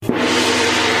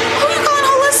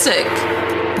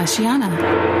Ashiana.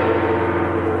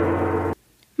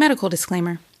 Medical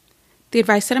disclaimer. The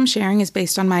advice that I'm sharing is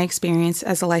based on my experience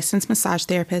as a licensed massage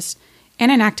therapist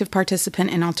and an active participant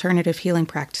in alternative healing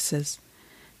practices.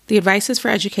 The advice is for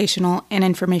educational and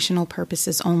informational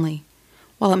purposes only.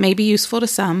 While it may be useful to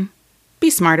some, be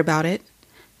smart about it.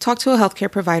 Talk to a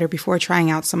healthcare provider before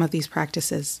trying out some of these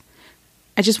practices.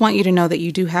 I just want you to know that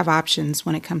you do have options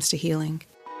when it comes to healing.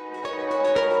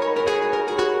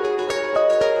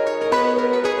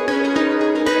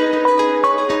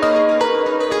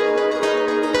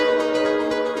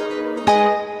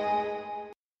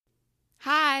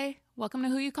 Hi, welcome to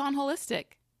Who You Callin' Holistic.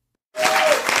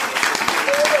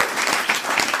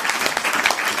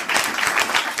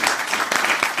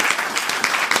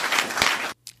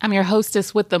 I'm your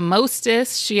hostess with the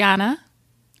mostest, Shiana.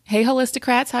 Hey,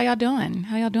 Holisticrats, how y'all doing?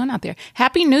 How y'all doing out there?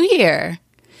 Happy New Year.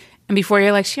 And before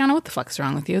you're like, Shiana, what the fuck's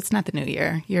wrong with you? It's not the New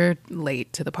Year. You're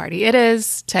late to the party. It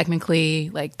is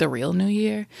technically like the real New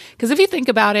Year. Because if you think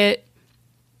about it,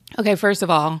 okay, first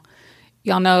of all,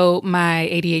 y'all know my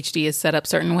ADHD is set up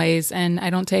certain ways and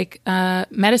I don't take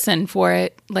medicine for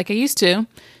it like I used to.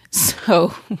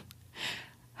 So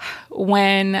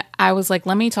when I was like,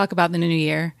 let me talk about the New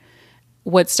Year,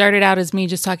 what started out as me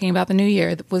just talking about the New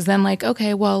Year was then like,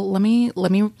 okay, well, let me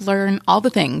learn all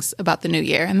the things about the New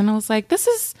Year. And then I was like, this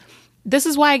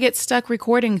is why I get stuck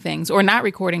recording things or not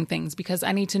recording things, because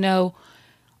I need to know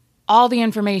all the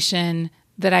information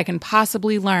that I can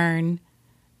possibly learn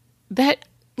that,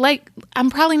 like, I'm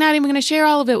probably not even going to share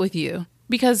all of it with you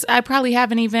because I probably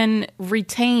haven't even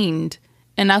retained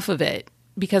enough of it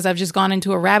because I've just gone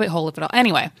into a rabbit hole of it all.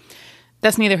 Anyway,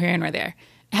 that's neither here nor there.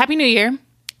 Happy New Year.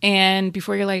 And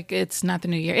before you're like, it's not the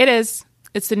New Year. It is.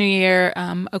 It's the New Year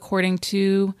according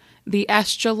to the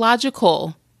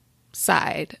astrological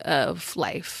side of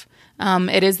life.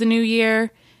 It is the New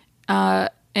Year in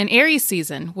Aries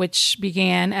season, which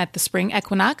began at the spring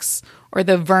equinox, or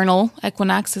the vernal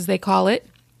equinox as they call it,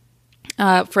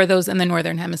 for those in the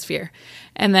Northern Hemisphere.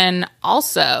 And then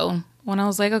also, when I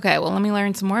was like, okay, well, let me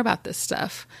learn some more about this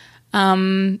stuff.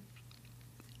 I'm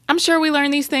sure we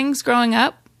learned these things growing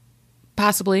up.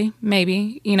 Possibly,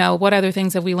 maybe, what other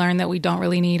things have we learned that we don't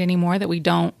really need anymore, that we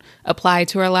don't apply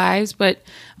to our lives? But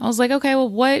I was like, okay, well,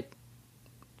 what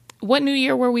New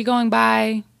Year were we going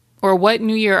by, or what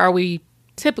New Year are we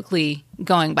typically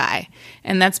going by?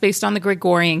 And that's based on the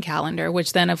Gregorian calendar,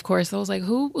 which then, of course, I was like,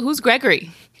 who's Gregory?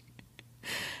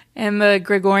 And the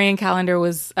Gregorian calendar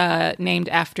was named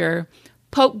after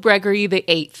Pope Gregory the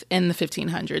VIII in the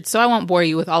 1500s. So I won't bore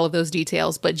you with all of those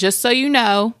details, but just so you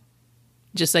know,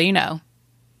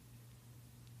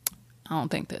 I don't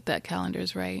think that calendar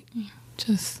is right.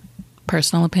 Just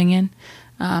personal opinion.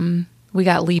 We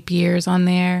got leap years on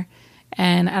there,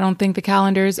 and I don't think the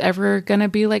calendar is ever going to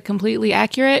be like completely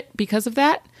accurate because of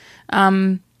that.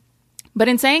 But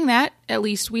in saying that, at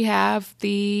least we have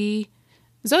the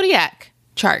zodiac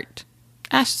chart,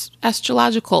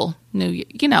 astrological New Year.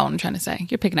 You know what I'm trying to say.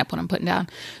 You're picking up what I'm putting down.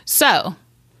 So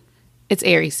it's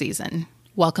Aries season.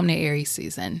 Welcome to Aries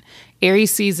season.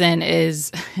 Aries season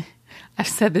is, I've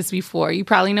said this before, you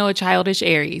probably know a childish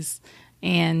Aries.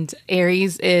 And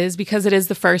Aries is, because it is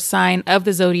the first sign of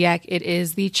the zodiac, it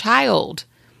is the child.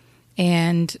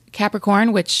 And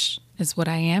Capricorn, which is what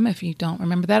I am, if you don't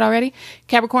remember that already,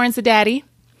 Capricorn's the daddy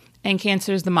and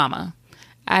Cancer's the mama.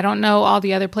 I don't know all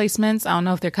the other placements. I don't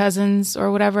know if they're cousins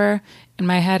or whatever. In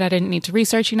my head, I didn't need to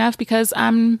research enough because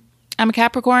I'm a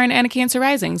Capricorn and a Cancer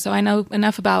rising, so I know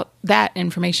enough about that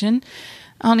information.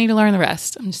 I don't need to learn the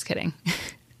rest. I'm just kidding.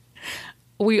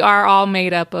 We are all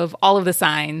made up of all of the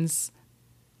signs.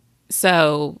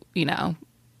 So,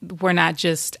 we're not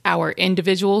just our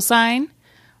individual sign,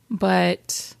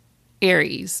 but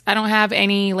Aries. I don't have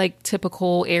any like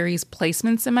typical Aries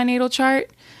placements in my natal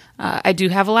chart. I do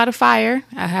have a lot of fire.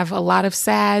 I have a lot of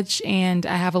Sag, and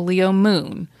I have a Leo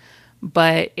moon.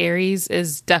 But Aries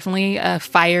is definitely a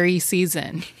fiery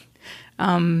season.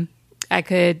 I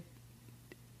could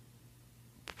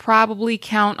probably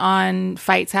count on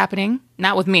fights happening,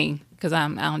 not with me, because I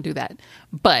don't do that.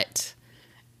 But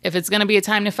if it's going to be a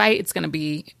time to fight, it's going to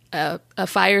be a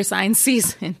fire sign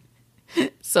season.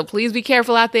 So please be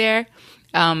careful out there.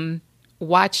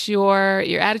 Watch your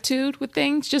attitude with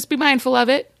things. Just be mindful of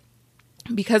it.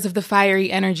 Because of the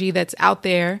fiery energy that's out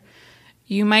there,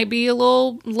 you might be a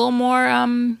little more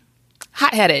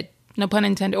hot-headed. No pun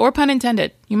intended, or pun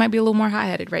intended. You might be a little more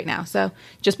hot-headed right now. So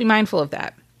just be mindful of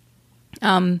that.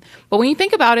 But when you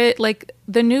think about it, like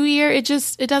the new year, it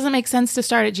doesn't make sense to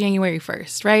start at January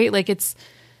 1st, right? Like it's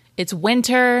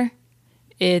winter.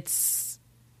 It's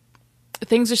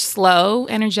things are slow,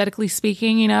 energetically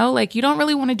speaking, you know, like you don't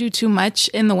really want to do too much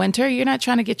in the winter. You're not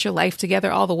trying to get your life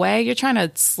together all the way. You're trying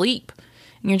to sleep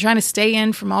and you're trying to stay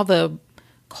in from all the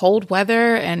cold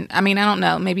weather. And I mean, I don't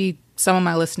know, maybe some of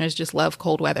my listeners just love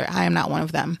cold weather. I am not one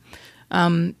of them.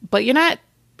 But you're not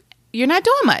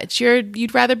doing much.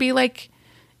 You'd rather be like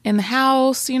in the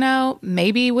house, you know,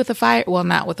 maybe with a fire. Well,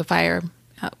 not with a fire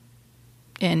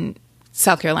in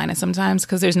South Carolina sometimes,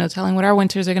 because there's no telling what our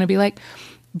winters are going to be like.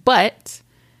 But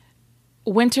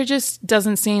winter just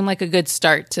doesn't seem like a good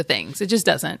start to things. It just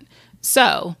doesn't.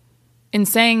 So in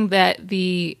saying that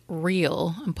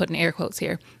I'm putting air quotes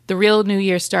here, the real New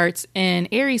Year starts in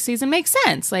Aries season makes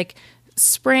sense. Like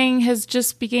spring has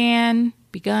just begun,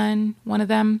 one of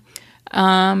them.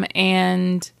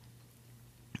 And,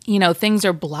 you know, things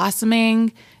are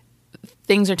blossoming.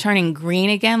 Things are turning green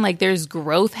again. Like there's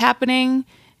growth happening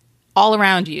all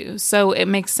around you. So it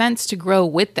makes sense to grow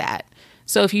with that.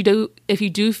 So if you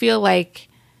do feel like,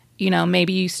 you know,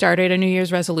 maybe you started a New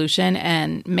Year's resolution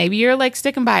and maybe you're like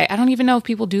sticking by it. I don't even know if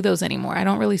people do those anymore. I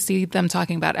don't really see them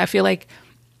talking about it. I feel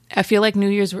like New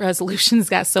Year's resolutions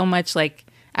got so much like,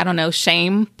 I don't know,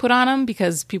 shame put on them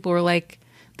because people were like,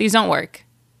 these don't work.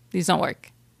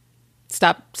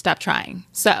 Stop trying.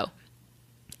 So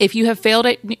if you have failed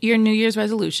at your New Year's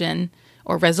resolution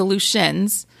or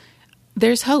resolutions,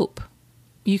 there's hope.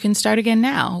 You can start again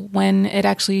now when it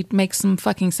actually makes some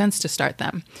fucking sense to start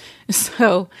them.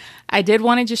 So I did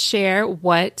want to just share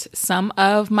what some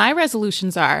of my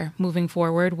resolutions are moving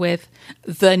forward with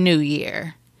the new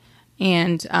year.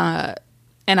 And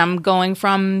I'm going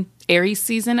from Aries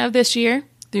season of this year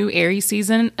through Aries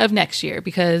season of next year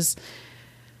because,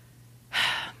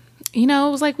 you know,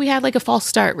 it was like we had like a false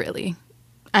start, really.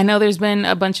 I know there's been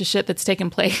a bunch of shit that's taken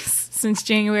place since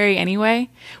January anyway,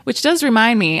 which does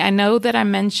remind me, I know that I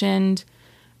mentioned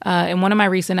in one of my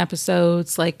recent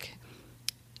episodes, like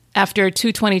after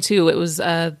 2/22, it was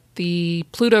the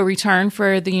Pluto return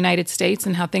for the United States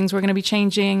and how things were going to be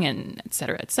changing and et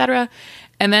cetera, et cetera.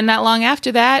 And then not long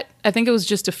after that, I think it was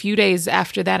just a few days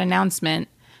after that announcement,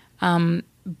 Biden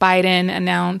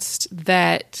announced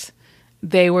that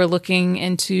they were looking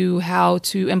into how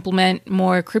to implement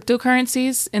more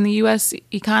cryptocurrencies in the U.S.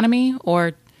 economy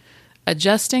or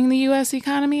adjusting the U.S.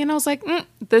 economy. And I was like,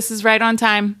 this is right on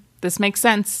time. This makes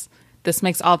sense. This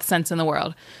makes all the sense in the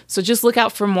world. So just look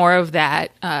out for more of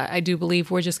that. I do believe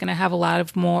we're just going to have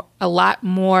a lot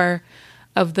more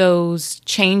of those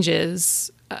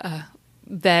changes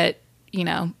that, you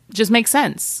know, just make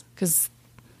sense. Because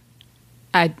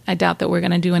I doubt that we're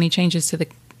going to do any changes to the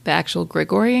actual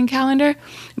Gregorian calendar.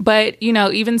 But, you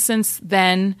know, even since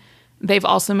then, they've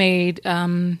also made,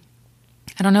 I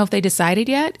don't know if they decided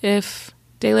yet if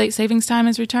daylight savings time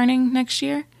is returning next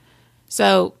year.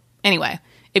 So anyway,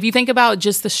 if you think about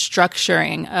just the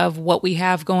structuring of what we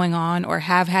have going on or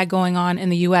have had going on in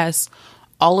the U.S.,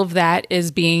 all of that is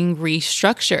being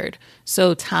restructured.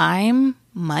 So time,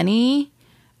 money,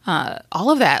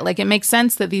 all of that, like it makes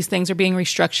sense that these things are being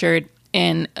restructured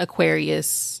in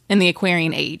the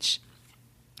Aquarian age.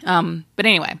 But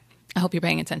anyway, I hope you're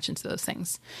paying attention to those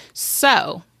things.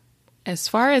 So as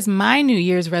far as my New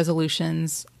Year's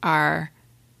resolutions are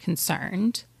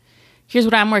concerned, here's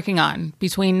what I'm working on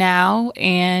between now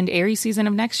and Aries season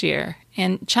of next year.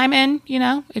 And chime in, you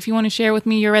know, if you want to share with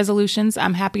me your resolutions.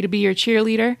 I'm happy to be your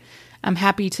cheerleader. I'm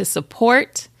happy to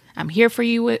support. I'm here for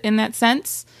you in that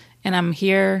sense. And I'm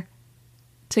here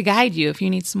to guide you if you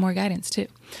need some more guidance too.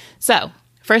 So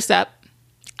first up,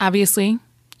 obviously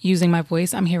using my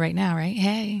voice. I'm here right now, right?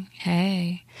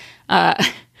 Hey.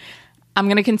 I'm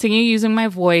going to continue using my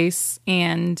voice.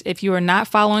 And if you are not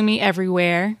following me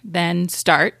everywhere, then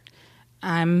start.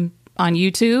 I'm on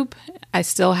YouTube. I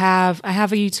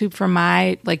have a YouTube for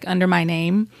under my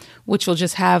name, which will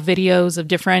just have videos of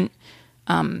different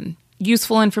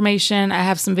useful information. I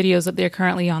have some videos up there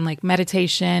currently on like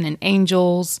meditation and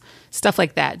angels, stuff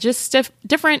like that. Just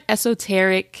different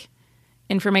esoteric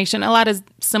information. A lot of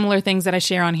similar things that I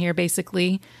share on here,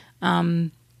 basically.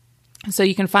 So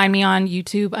you can find me on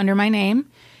YouTube under my name.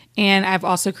 And I've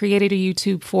also created a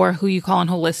YouTube for Who You Call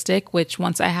Holistic, which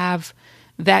once I have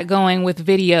that going with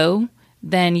video,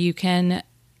 then you can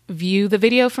view the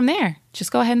video from there.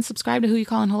 Just go ahead and subscribe to Who You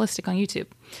Call Holistic on YouTube.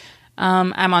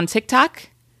 I'm on TikTok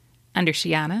under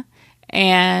Shiana.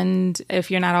 And if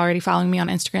you're not already following me on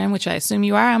Instagram, which I assume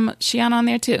you are, I'm Shiana on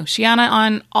there too. Shiana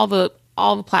on all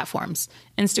the platforms.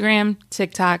 Instagram,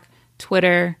 TikTok,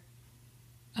 Twitter,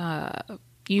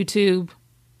 YouTube,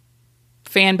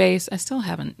 Fanbase. I still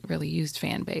haven't really used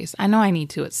Fanbase. I know I need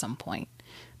to at some point.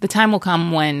 The time will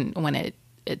come when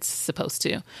it's supposed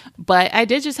to. But I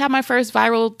did just have my first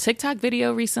viral TikTok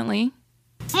video recently.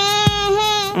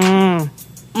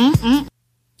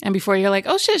 And before you're like,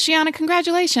 oh shit, Shiana,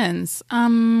 congratulations. I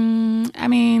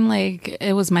mean, like,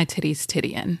 it was my titties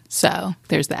tittying. So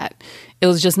there's that. It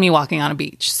was just me walking on a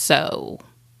beach. So,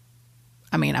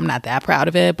 I mean, I'm not that proud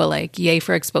of it, but like, yay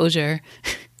for exposure.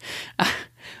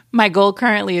 My goal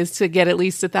currently is to get at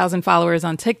least 1,000 followers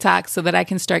on TikTok so that I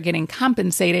can start getting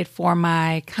compensated for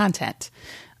my content.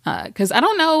 Because I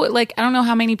don't know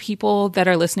how many people that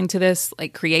are listening to this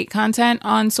like create content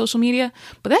on social media,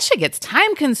 but that shit gets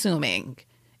time consuming.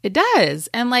 It does.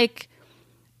 And like,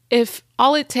 if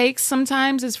all it takes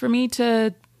sometimes is for me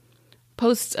to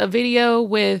post a video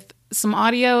with some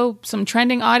audio, some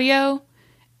trending audio,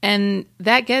 and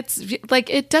that gets like,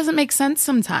 it doesn't make sense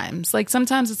sometimes. Like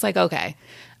sometimes it's like, okay,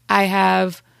 I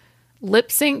have lip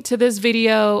synced to this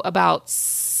video about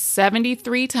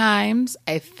 73 times.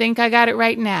 I think I got it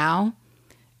right now.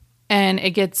 And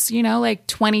it gets, like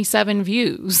 27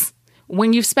 views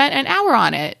when you've spent an hour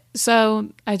on it. So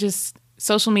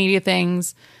social media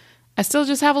things, I still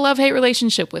just have a love-hate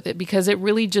relationship with it because it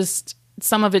really just,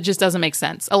 some of it just doesn't make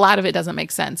sense. A lot of it doesn't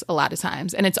make sense a lot of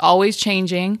times. And it's always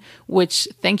changing, which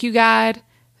thank you, God.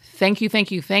 Thank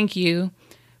you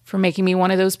for making me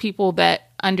one of those people that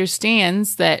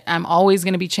understands that I'm always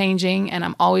going to be changing and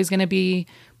I'm always going to be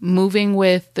moving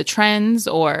with the trends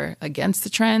or against the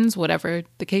trends, whatever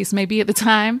the case may be at the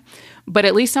time. But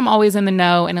at least I'm always in the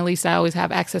know, and at least I always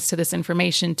have access to this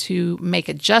information to make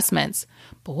adjustments.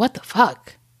 But what the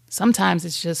fuck? Sometimes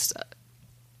it's just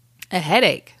a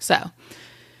headache. So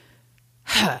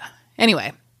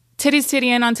anyway, titties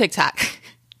tittying on TikTok.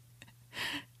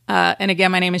 And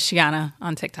again, my name is Shiana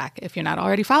on TikTok, if you're not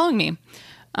already following me.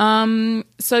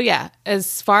 So yeah,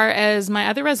 as far as my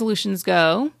other resolutions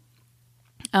go,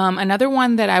 another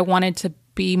one that I wanted to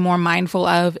be more mindful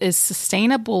of is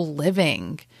sustainable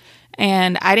living.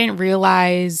 And I didn't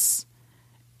realize,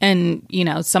 and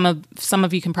some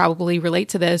of you can probably relate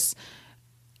to this,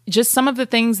 just some of the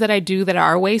things that I do that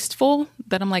are wasteful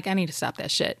that I'm like, I need to stop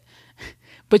that shit.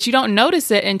 But you don't notice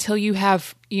it until you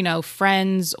have,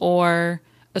 friends or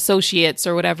associates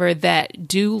or whatever that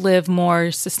do live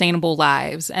more sustainable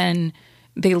lives and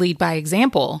they lead by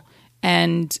example.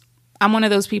 And I'm one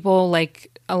of those people,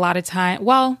 like a lot of time.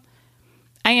 Well,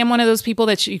 I am one of those people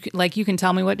that you can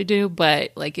tell me what to do,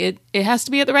 but like it has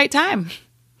to be at the right time.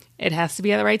 It has to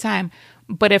be at the right time.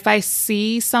 But if I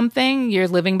see something, you're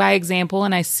living by example,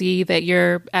 and I see that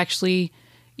you're actually,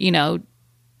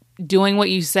 doing what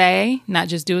you say, not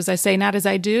just do as I say, not as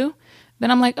I do,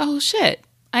 then I'm like, oh shit,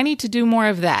 I need to do more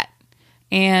of that.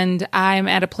 And I'm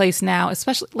at a place now,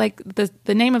 especially like the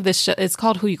name of this show, it's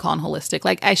called Who You Call Holistic.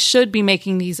 Like I should be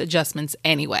making these adjustments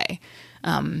anyway.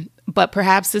 But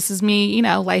perhaps this is me,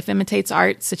 life imitates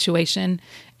art situation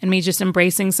and me just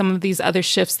embracing some of these other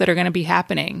shifts that are going to be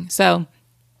happening. So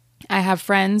I have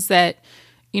friends that,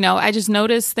 I just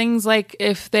notice things like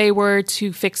if they were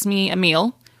to fix me a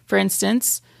meal, for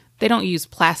instance, they don't use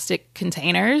plastic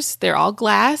containers. They're all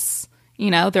glass.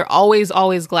 They're always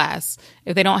glass.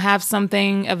 If they don't have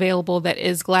something available that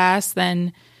is glass,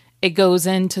 then it goes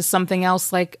into something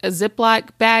else like a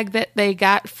Ziploc bag that they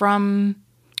got from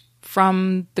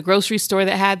the grocery store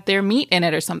that had their meat in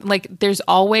it or something. Like there's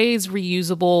always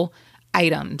reusable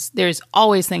items. There's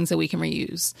always things that we can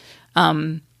reuse.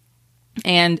 And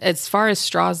as far as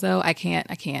straws though, I can't.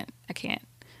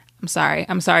 I'm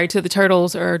sorry to the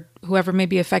turtles or whoever may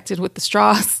be affected with the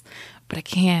straws, but I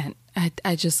can't.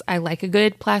 I like a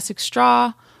good plastic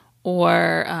straw,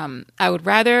 or I would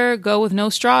rather go with no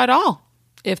straw at all.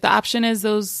 If the option is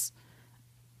those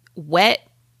wet,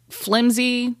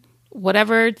 flimsy,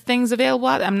 whatever things available,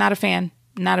 I'm not a fan.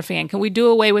 Not a fan. Can we do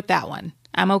away with that one?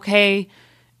 I'm okay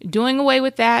doing away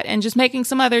with that and just making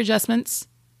some other adjustments.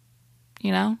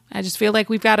 I just feel like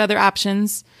we've got other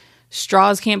options.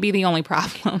 Straws can't be the only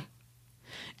problem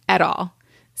at all.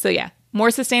 So yeah,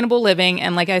 more sustainable living.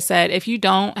 And like I said, if you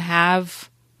don't have,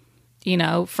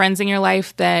 friends in your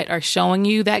life that are showing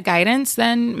you that guidance,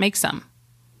 then make some.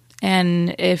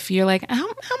 And if you're like, how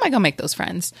am I going to make those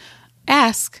friends?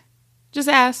 Ask. Just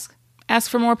ask.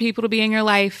 Ask for more people to be in your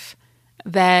life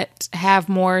that have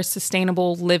more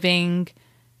sustainable living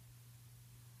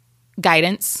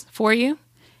guidance for you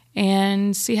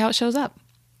and see how it shows up.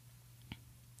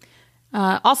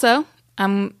 Also,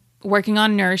 I'm working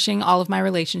on nourishing all of my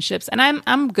relationships, and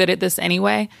I'm good at this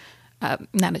anyway.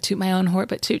 Not to toot my own horn,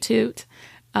 but toot.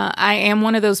 I am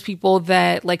one of those people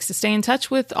that likes to stay in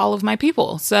touch with all of my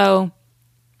people. So,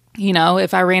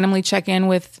 if I randomly check in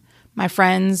with my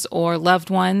friends or loved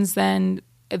ones, then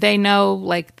they know,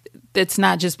 like, it's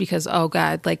not just because, oh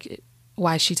God, like,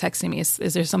 why is she texting me?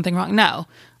 Is there something wrong? No,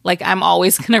 like, I'm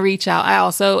always going to reach out. I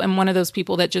also am one of those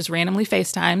people that just randomly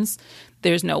FaceTimes.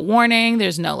 There's no warning.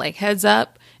 There's no like heads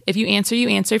up. If you answer, you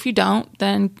answer. If you don't,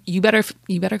 then you better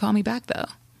call me back though.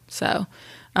 So,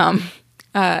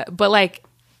 but like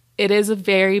it is a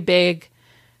very big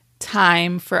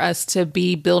time for us to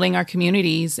be building our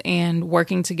communities and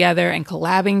working together and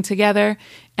collabing together.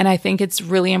 And I think it's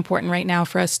really important right now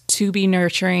for us to be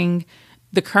nurturing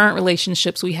the current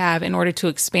relationships we have in order to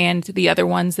expand the other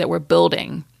ones that we're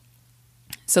building.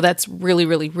 So that's really,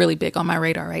 really, really big on my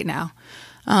radar right now.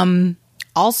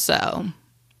 Also,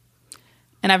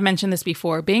 and I've mentioned this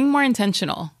before, being more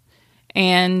intentional.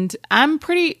 And I'm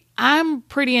pretty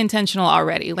intentional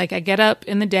already. Like I get up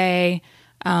in the day,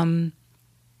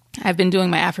 I've been doing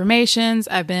my affirmations.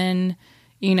 I've been,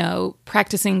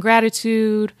 practicing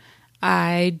gratitude.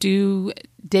 I do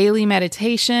daily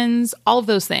meditations, all of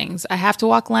those things. I have to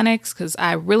walk Lennox because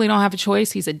I really don't have a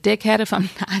choice. He's a dickhead if I'm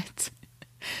not.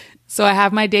 So I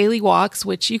have my daily walks,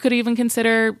 which you could even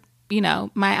consider,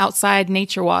 my outside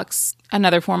nature walks,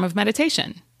 another form of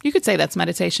meditation. You could say that's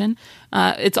meditation.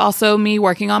 It's also me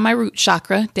working on my root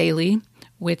chakra daily,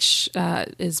 which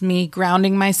is me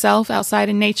grounding myself outside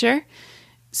in nature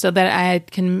so that I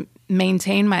can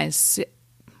maintain my...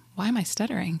 Why am I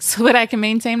stuttering? So that I can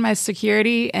maintain my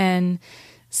security and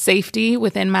safety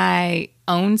within my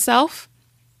own self.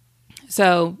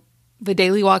 So the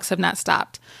daily walks have not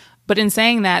stopped. But in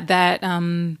saying that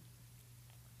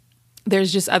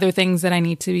there's just other things that I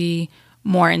need to be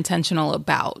more intentional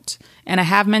about. And I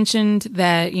have mentioned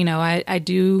that, I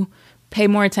do pay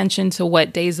more attention to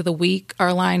what days of the week are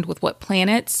aligned with what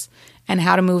planets and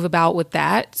how to move about with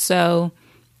that. So,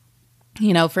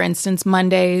 for instance,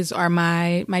 Mondays are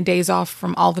my days off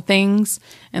from all the things.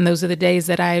 And those are the days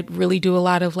that I really do a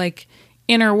lot of like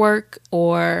inner work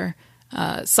or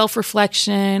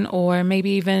self-reflection or maybe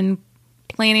even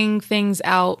planning things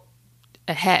out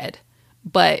ahead.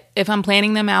 But if I'm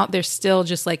planning them out, they're still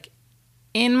just like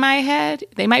in my head.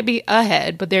 They might be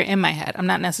ahead, but they're in my head. I'm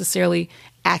not necessarily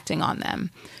acting on them.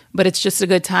 But it's just a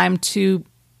good time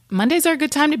Mondays are a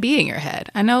good time to be in your head.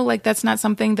 I know like that's not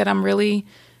something that I'm really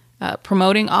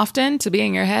promoting often, to be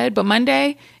in your head. But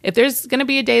Monday, if there's going to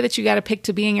be a day that you got to pick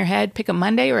to be in your head, pick a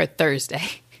Monday or a Thursday.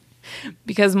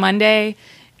 Because Monday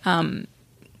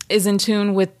is in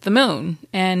tune with the moon,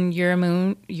 and you're a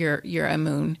moon.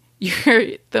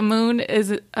 The moon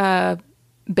is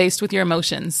based with your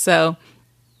emotions. So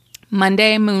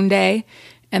Monday, Moon Day,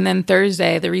 and then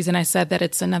Thursday. The reason I said that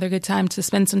it's another good time to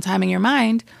spend some time in your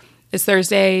mind is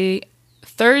Thursdays.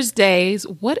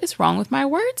 What is wrong with my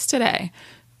words today?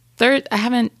 I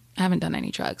haven't done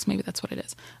any drugs. Maybe that's what it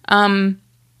is.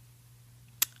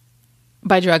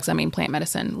 By drugs, I mean plant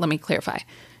medicine. Let me clarify.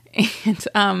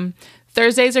 And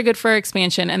Thursdays are good for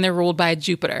expansion, and they're ruled by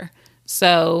Jupiter.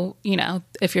 So,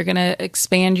 if you're going to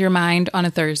expand your mind on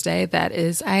a Thursday, that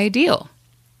is ideal.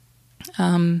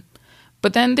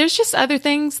 But then there's just other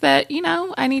things that,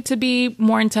 I need to be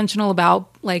more intentional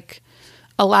about. Like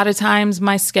a lot of times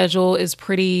my schedule is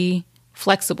pretty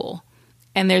flexible,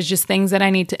 and there's just things that I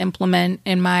need to implement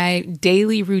in my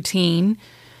daily routine.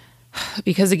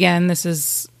 Because again, this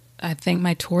is, I think,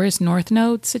 my Taurus North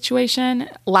Node situation.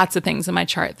 Lots of things in my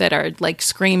chart that are like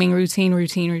screaming routine.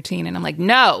 And I'm like,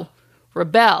 no,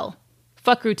 rebel,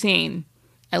 fuck routine.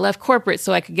 I left corporate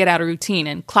so I could get out of routine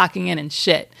and clocking in and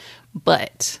shit.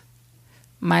 But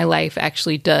my life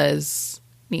actually does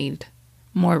need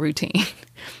more routine.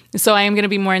 So I am going to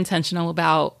be more intentional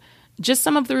about just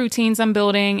some of the routines I'm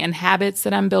building and habits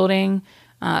that I'm building,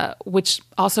 which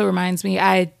also reminds me,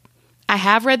 I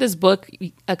have read this book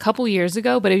a couple years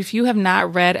ago, but if you have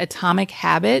not read Atomic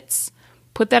Habits,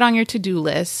 put that on your to-do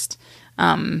list.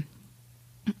 I'm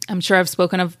sure I've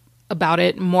spoken about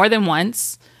it more than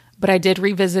once, but I did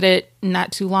revisit it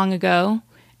not too long ago,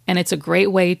 and it's a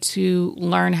great way to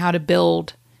learn how to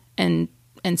build and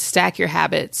stack your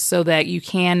habits so that you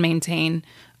can maintain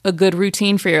a good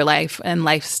routine for your life and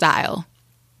lifestyle.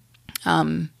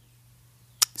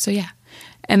 So yeah.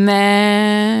 And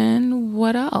then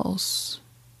what else?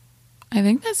 I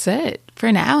think that's it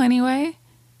for now anyway.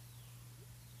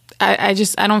 I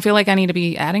don't feel like I need to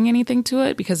be adding anything to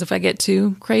it, because if I get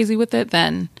too crazy with it,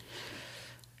 then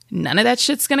none of that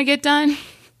shit's going to get done.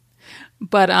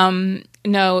 But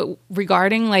no,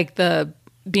 regarding like the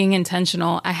being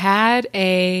intentional, I had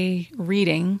a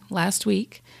reading last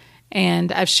week,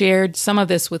 and I've shared some of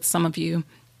this with some of you,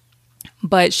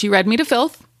 but she read me to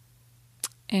filth.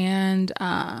 And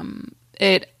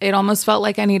it almost felt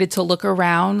like I needed to look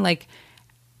around, like,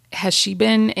 has she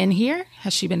been in here?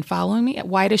 Has she been following me?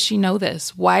 Why does she know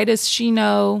this? Why does she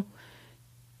know?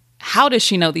 How does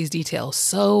she know these details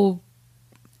so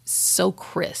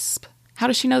crisp? How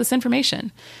does she know this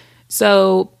information?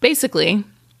 So basically,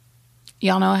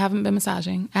 Y'all know I haven't been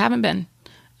massaging. I haven't been.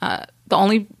 The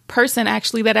only person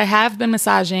actually that I have been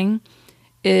massaging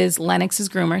is Lennox's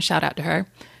groomer. Shout out to her.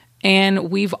 And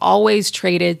we've always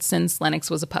traded since Lennox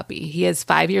was a puppy. He is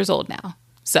 5 years old now.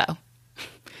 So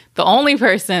the only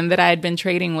person that I had been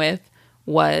trading with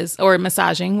or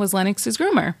massaging was Lennox's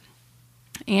groomer.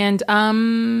 And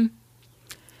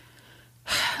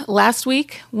last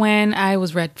week when I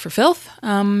was read for filth,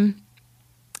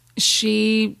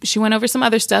 she went over some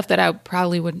other stuff that I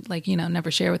probably would never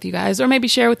share with you guys, or maybe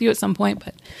share with you at some point,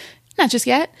 but not just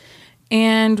yet.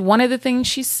 And one of the things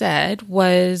she said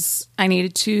was I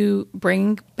needed to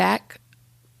bring back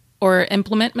or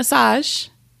implement massage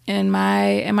in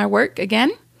my work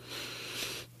again.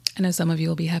 I know some of you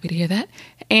will be happy to hear that.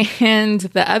 And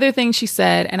the other thing she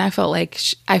said, and I felt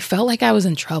like I was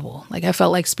in trouble. Like I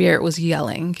felt like Spirit was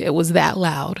yelling. It was that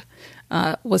loud.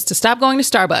 Was to stop going to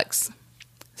Starbucks.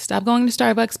 Stop going to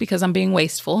Starbucks because I'm being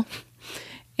wasteful.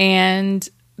 And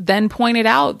then pointed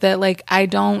out that I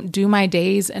don't do my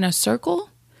days in a circle.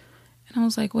 And I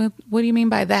was like, well, what do you mean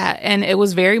by that? And it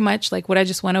was very much like what I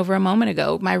just went over a moment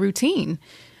ago, my routine.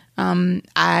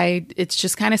 It's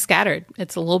just kind of scattered.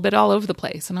 It's a little bit all over the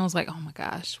place. And I was like, oh my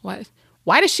gosh,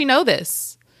 why does she know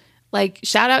this?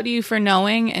 Shout out to you for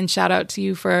knowing, and shout out to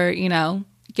you for,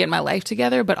 getting my life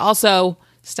together, but also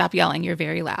stop yelling. You're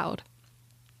very loud.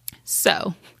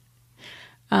 So,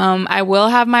 I will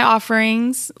have my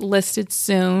offerings listed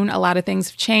soon. A lot of things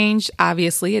have changed.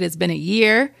 Obviously, it has been a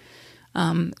year.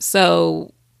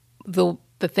 So the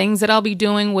things that I'll be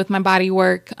doing with my body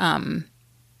work,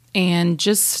 and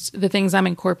just the things I'm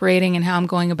incorporating and how I'm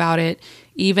going about it,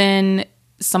 even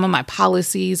some of my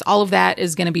policies, all of that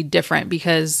is going to be different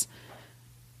because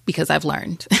I've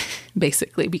learned,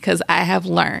 basically, because I have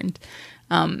learned.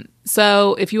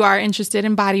 So if you are interested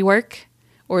in body work,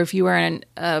 or if you are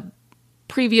a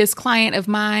previous client of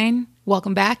mine,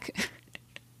 welcome back.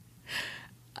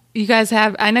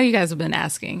 I know you guys have been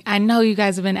asking.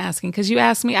 Because you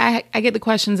ask me, I get the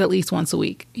questions at least once a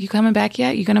week. You coming back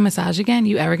yet? You going to massage again?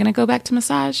 You ever going to go back to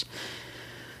massage?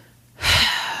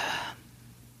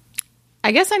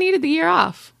 I guess I needed the year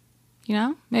off.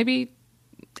 Maybe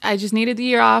I just needed the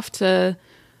year off to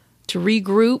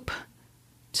regroup,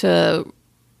 to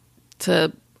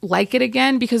like it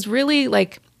again. Because really,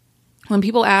 when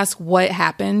people ask what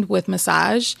happened with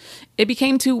massage, it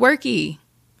became too worky.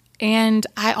 And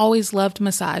I always loved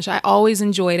massage. I always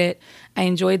enjoyed it. I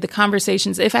enjoyed the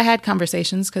conversations. If I had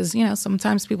conversations, because,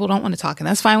 sometimes people don't want to talk, and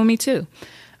that's fine with me too.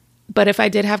 But if I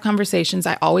did have conversations,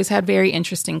 I always had very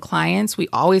interesting clients. We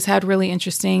always had really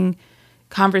interesting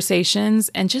conversations,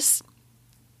 and just,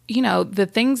 the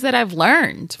things that I've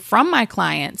learned from my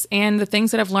clients and the things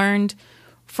that I've learned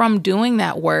from doing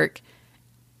that work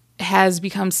has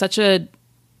become such a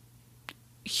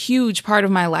huge part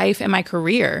of my life and my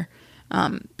career.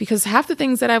 Because half the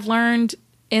things that I've learned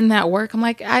in that work, I'm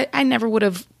like, I never would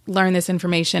have learned this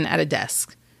information at a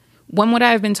desk. When would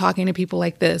I have been talking to people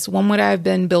like this? When would I have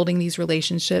been building these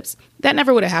relationships? That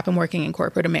never would have happened working in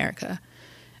corporate America.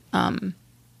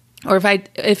 Or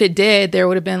if it did, there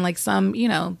would have been some,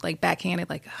 backhanded,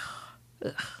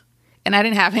 ugh. And I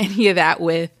didn't have any of that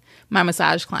with my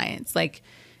massage clients.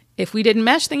 If we didn't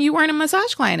mesh, then you weren't a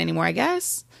massage client anymore, I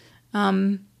guess.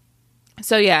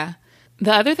 So yeah.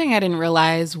 The other thing I didn't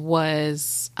realize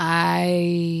was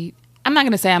I'm not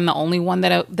going to say I'm the only one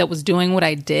that was doing what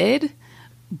I did,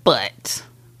 but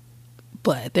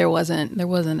there wasn't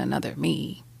another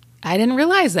me. I didn't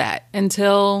realize that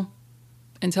until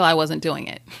I wasn't doing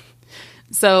it.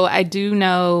 So I do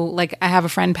know, I have a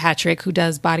friend, Patrick, who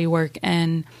does body work,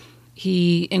 and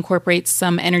he incorporates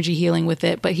some energy healing with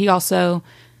it, but he also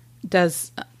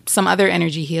does some other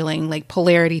energy healing, like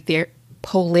polarity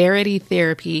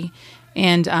therapy.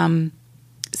 And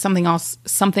something else,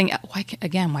 why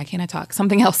can't I talk?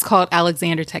 Something else called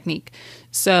Alexander Technique.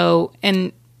 So,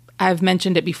 and I've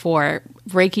mentioned it before,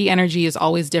 Reiki energy is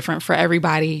always different for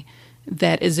everybody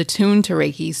that is attuned to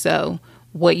Reiki. So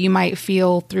what you might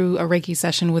feel through a Reiki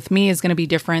session with me is going to be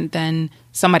different than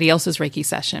somebody else's Reiki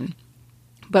session.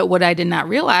 But what I did not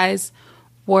realize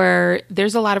were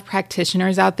there's a lot of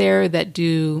practitioners out there that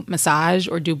do massage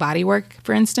or do body work,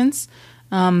 for instance.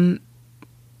 And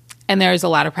there's a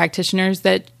lot of practitioners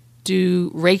that do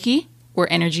Reiki or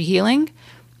energy healing,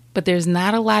 but there's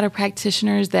not a lot of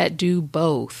practitioners that do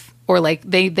both. Or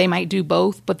they might do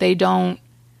both, but they don't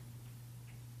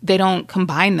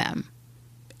combine them.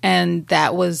 And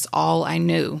that was all I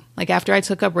knew. After I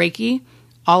took up Reiki,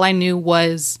 all I knew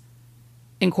was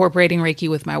incorporating Reiki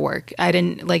with my work. It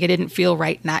didn't feel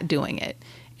right not doing it.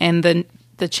 And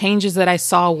the changes that I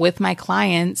saw with my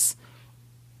clients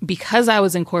because I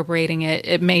was incorporating it,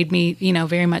 it made me,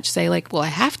 very much say like, well, I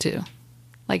have to.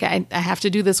 Like, I have to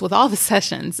do this with all the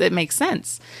sessions. It makes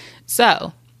sense.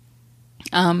 So,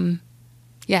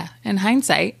 yeah, in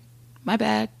hindsight, my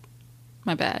bad.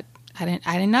 I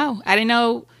didn't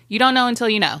know. You don't know until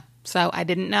you know. So I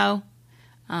didn't know.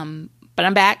 But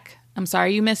I'm back. I'm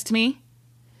sorry you missed me,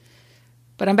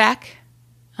 but I'm back.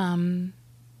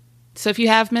 So if you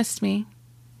have missed me,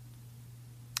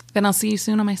 then I'll see you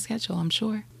soon on my schedule, I'm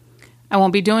sure. I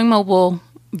won't be doing mobile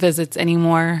visits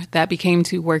anymore. That became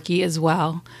too worky as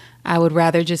well. I would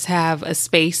rather just have a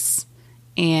space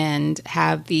and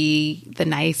have the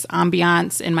nice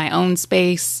ambiance in my own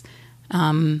space,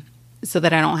 so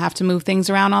that I don't have to move things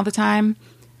around all the time.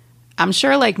 I'm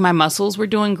sure like my muscles were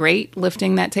doing great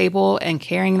lifting that table and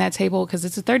carrying that table because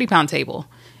it's a 30-pound table.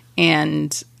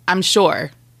 And I'm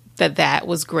sure that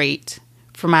was great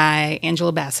for my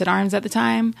Angela Bassett arms at the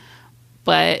time.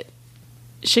 But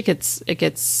it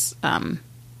gets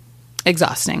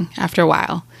exhausting after a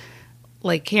while.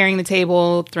 Like carrying the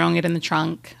table, throwing it in the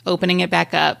trunk, opening it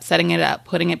back up, setting it up,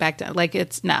 putting it back down. Like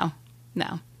no.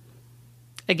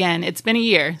 Again, it's been a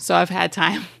year, so I've had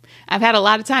time. I've had a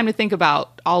lot of time to think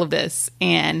about all of this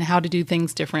and how to do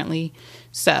things differently.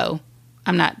 So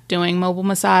I'm not doing mobile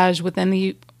massage within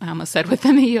the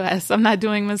U.S. I'm not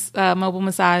doing mobile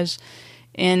massage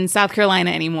in South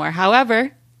Carolina anymore.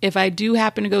 However, if I do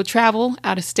happen to go travel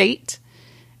out of state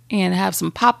and have some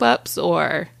pop-ups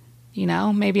or,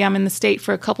 maybe I'm in the state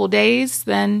for a couple of days,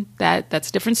 then that's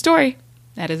a different story.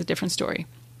 That is a different story.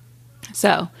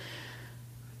 So,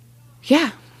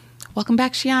 yeah. Welcome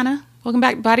back, Shiana. Welcome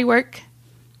back, Bodywork.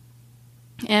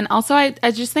 And also, I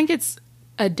just think it's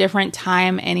a different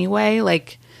time anyway.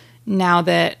 Like, now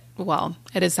that, well,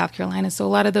 it is South Carolina, so a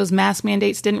lot of those mask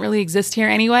mandates didn't really exist here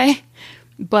anyway.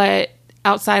 But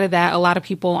outside of that, a lot of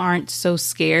people aren't so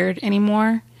scared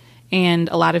anymore. And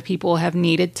a lot of people have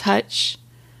needed touch.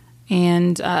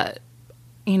 And,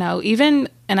 even,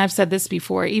 and I've said this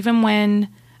before, even when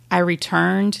I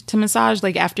returned to massage,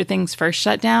 like after things first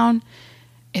shut down,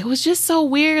 it was just so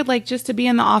weird, like just to be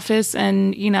in the office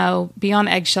and, be on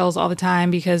eggshells all the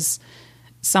time because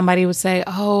somebody would say,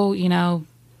 oh, I'm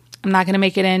not going to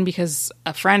make it in because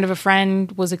a friend of a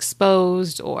friend was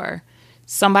exposed, or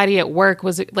somebody at work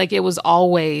was like, it was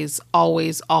always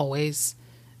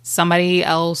somebody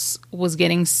else was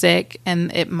getting sick,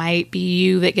 and it might be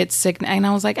you that gets sick. And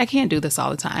I was like, I can't do this all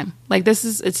the time. Like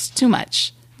it's too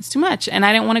much. It's too much. And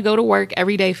I didn't want to go to work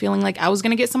every day feeling like I was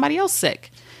going to get somebody else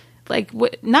sick. Like,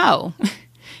 what? No.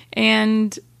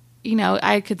 And,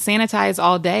 I could sanitize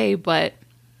all day, but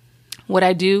what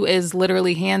I do is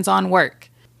literally hands-on work.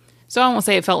 So I won't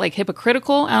say it felt like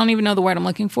hypocritical. I don't even know the word I'm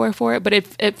looking for it, but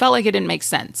it felt like it didn't make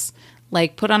sense.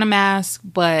 Like, put on a mask,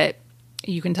 but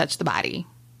you can touch the body.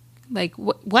 Like,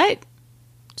 what?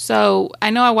 So I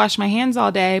know I wash my hands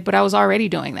all day, but I was already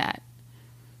doing that.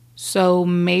 So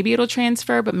maybe it'll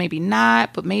transfer, but maybe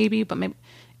not, but maybe.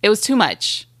 It was too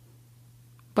much.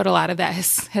 But a lot of that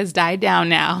has died down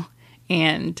now,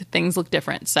 and things look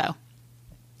different. So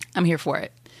I'm here for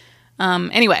it.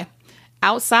 Anyway,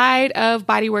 outside of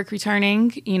bodywork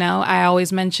returning, I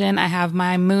always mention I have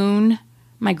my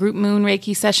group moon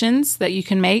Reiki sessions that you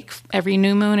can make every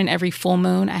new moon and every full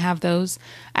moon. I have those.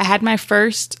 I had my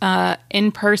first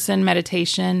in-person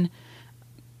meditation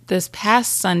this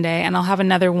past Sunday, and I'll have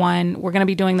another one. We're going to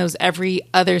be doing those every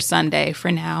other Sunday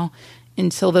for now,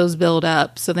 until those build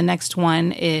up. So the next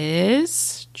one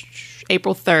is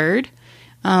April 3rd.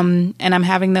 And I'm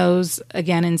having those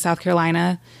again in South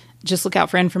Carolina. Just look out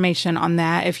for information on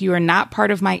that. If you are not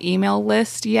part of my email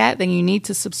list yet, then you need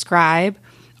to subscribe.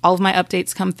 All of my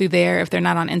updates come through there if they're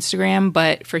not on Instagram,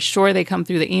 but for sure they come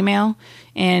through the email.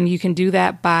 And you can do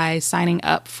that by signing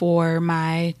up for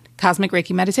my Cosmic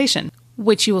Reiki meditation,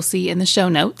 which you will see in the show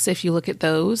notes if you look at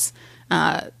those.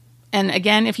 And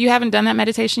again, if you haven't done that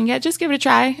meditation yet, just give it a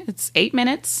try. It's 8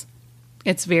 minutes.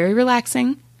 It's very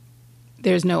relaxing.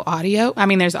 There's no audio. I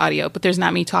mean, there's audio, but there's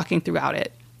not me talking throughout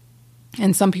it.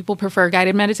 And some people prefer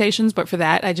guided meditations, but for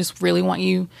that, I just really want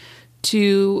you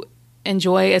to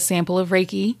enjoy a sample of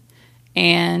Reiki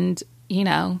and,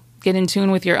 get in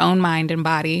tune with your own mind and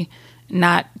body,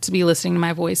 not to be listening to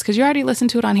my voice, because you already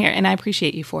listened to it on here, and I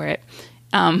appreciate you for it.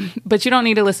 But you don't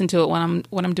need to listen to it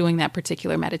when I'm doing that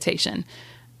particular meditation.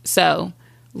 So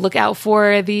look out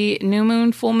for the new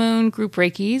moon, full moon group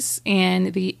Reikis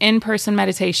and the in-person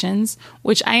meditations,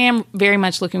 which I am very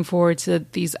much looking forward to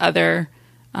these other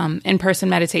in-person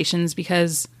meditations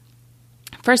because,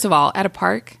 first of all, at a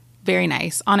park, very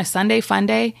nice. On a Sunday, fun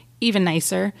day, even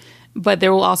nicer. But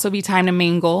there will also be time to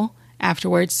mingle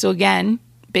afterwards. So again,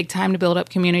 big time to build up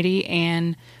community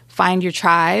and find your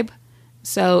tribe.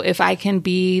 So if I can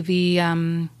be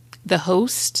the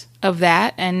host of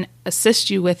that and assist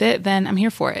you with it, then I'm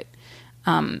here for it.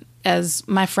 As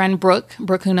my friend Brooke,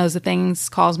 who knows the things,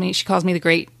 calls me the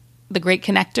great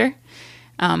connector.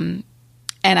 And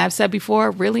I've said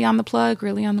before, really on the plug.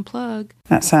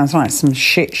 That sounds like some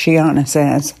shit Shiana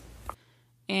says.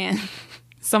 And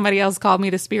somebody else called me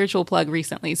the spiritual plug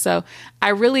recently. So I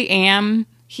really am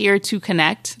here to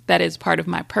connect. That is part of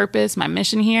my purpose, my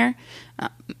mission here.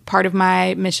 Part of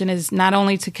my mission is not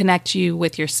only to connect you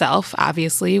with yourself,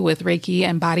 obviously, with Reiki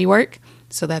and body work.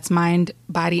 So that's mind,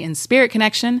 body, and spirit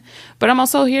connection. But I'm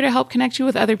also here to help connect you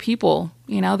with other people,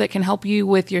 that can help you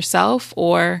with yourself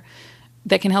or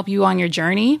that can help you on your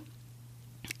journey.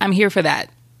 I'm here for that.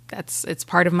 It's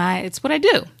what I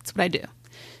do. It's what I do.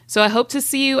 So I hope to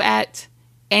see you at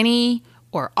any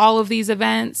or all of these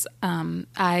events.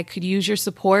 I could use your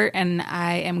support and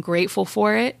I am grateful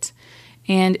for it.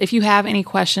 And if you have any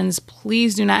questions,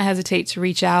 please do not hesitate to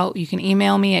reach out. You can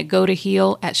email me at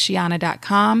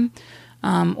gotoheal@shiana.com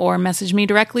or message me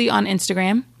directly on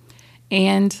Instagram,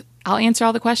 and I'll answer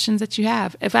all the questions that you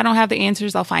have. If I don't have the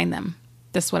answers, I'll find them.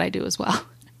 That's what I do as well.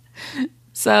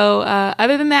 So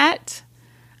other than that,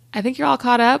 I think you're all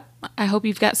caught up. I hope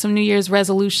you've got some New Year's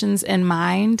resolutions in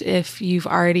mind if you've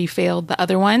already failed the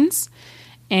other ones.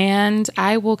 And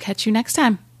I will catch you next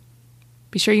time.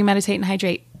 Be sure you meditate and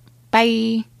hydrate.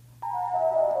 Bye.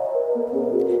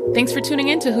 Thanks for tuning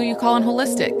in to Who You Callin'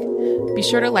 Holistic. Be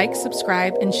sure to like,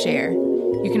 subscribe, and share.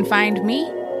 You can find me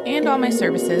and all my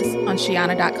services on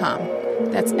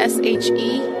Shiana.com. That's SHEANAH.